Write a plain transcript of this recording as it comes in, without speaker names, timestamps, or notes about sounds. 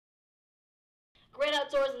Great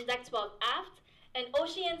Outdoors and Deck 12 aft, and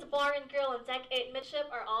Ocean's Bar and Grill and Deck 8 midship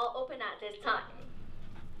are all open at this time.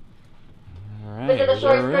 All right, Visit the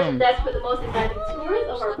shore excursion room. desk for the most exciting tours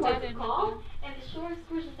of our ports of call, and the shore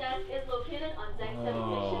excursion desk is located on Deck 7 midship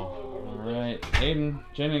All in right, Aiden,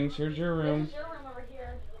 Jennings, here's your room. This is your room over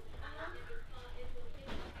here.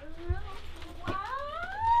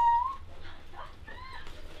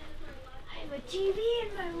 I have a TV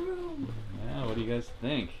in my room. Yeah, what do you guys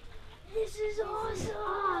think? This is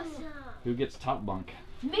awesome. Who gets top bunk?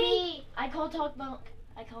 Me. I call talk bunk.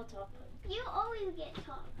 You always get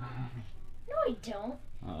talk. No, I don't.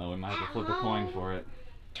 Uh-oh, we might have to flip a coin for it.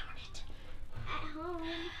 Darn it. At home.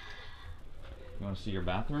 You want to see your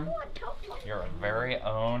bathroom? I want talk bunk. Your very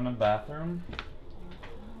own bathroom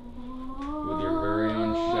with your very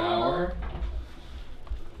own shower.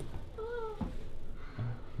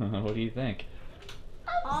 What do you think?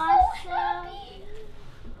 Awesome.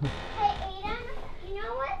 Hey, Aiden, you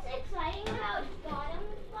know what's exciting about bottom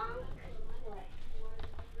bunk? What?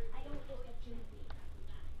 I don't get the TV.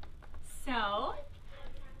 So,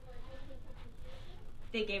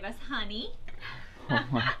 they gave us honey Oh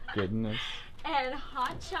my goodness. and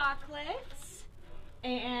hot chocolates,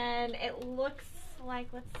 and it looks like,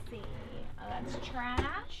 let's see, oh, that's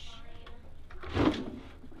trash.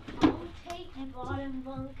 I'll take bottom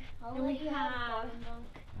bunk. I'll And let we you have have- bottom bunk.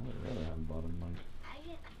 I would rather have bottom bunk.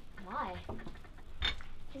 Why?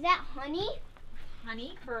 Is that honey?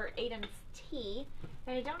 Honey for Aiden's tea,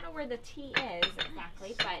 but I don't know where the tea is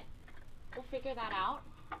exactly, but we'll figure that out.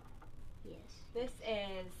 Yes. This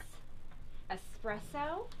is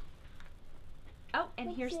espresso. Oh, and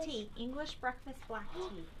What's here's this? tea. English breakfast black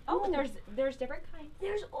tea. Oh, there's different kinds.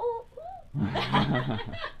 There's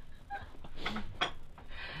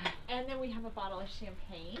And then we have a bottle of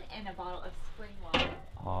champagne and a bottle of spring water.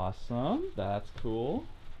 Awesome, that's cool.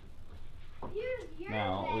 Here's your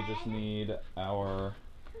Now bed. we just need our.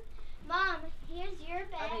 Mom, here's your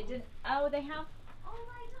bed. Oh, they didn't. Oh, they have. Oh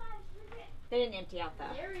my gosh, look at. They didn't empty out the.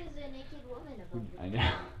 There is a naked woman above I your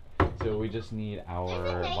know. So we just need There's our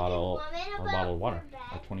a naked bottle, woman our above bottled water, your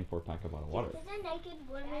our bed. 24-pack of bottled water. There's a naked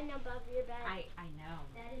woman above your bed. I know.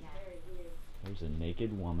 That is Yes. very weird. There's a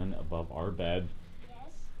naked woman above our bed. Yes.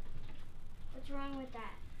 What's wrong with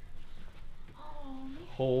that? Oh,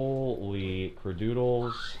 Holy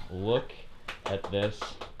cradoodles! Look at this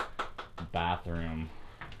bathroom.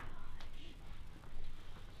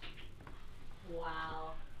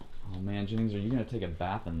 wow. Oh man, Jennings, are you gonna take a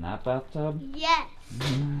bath in that bathtub? Yes.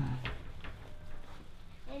 And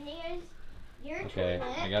here's your Okay,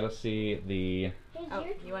 toilet. I gotta see the. Here's Oh,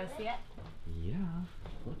 your you want to see it? Yeah,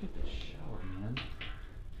 look at this shower, man.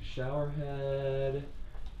 Shower head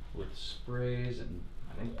with sprays and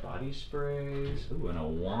I think body sprays. Ooh, and a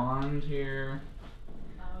wand here.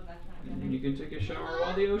 Oh, that's not And you can take a shower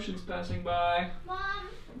while the ocean's passing by. Mom,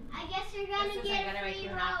 I guess you're This gonna isn't get gonna a make free you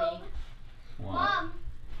robe. happy. What? Mom,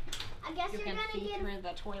 I guess You you're can gonna see get. through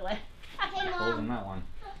the toilet. Hey, Holes in Mom. that one.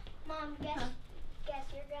 Mom, guess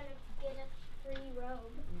you're gonna get a free robe.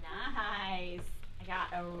 Nice. I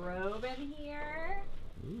got a robe in here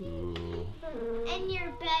Ooh. And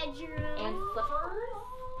your bedroom. and slippers.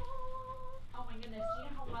 Oh my goodness! Do you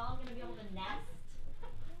know how well I'm gonna be able to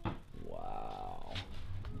nest? Wow.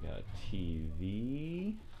 We got a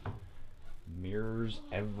TV. Mirrors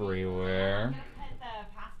everywhere. I'm gonna put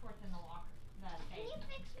the passports in the locker. The Can safe. you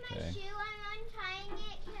fix my Okay. shoe? I'm untying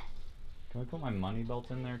it. Can I put my money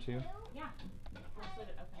belt in there too? Yeah. Or slid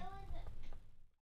it open.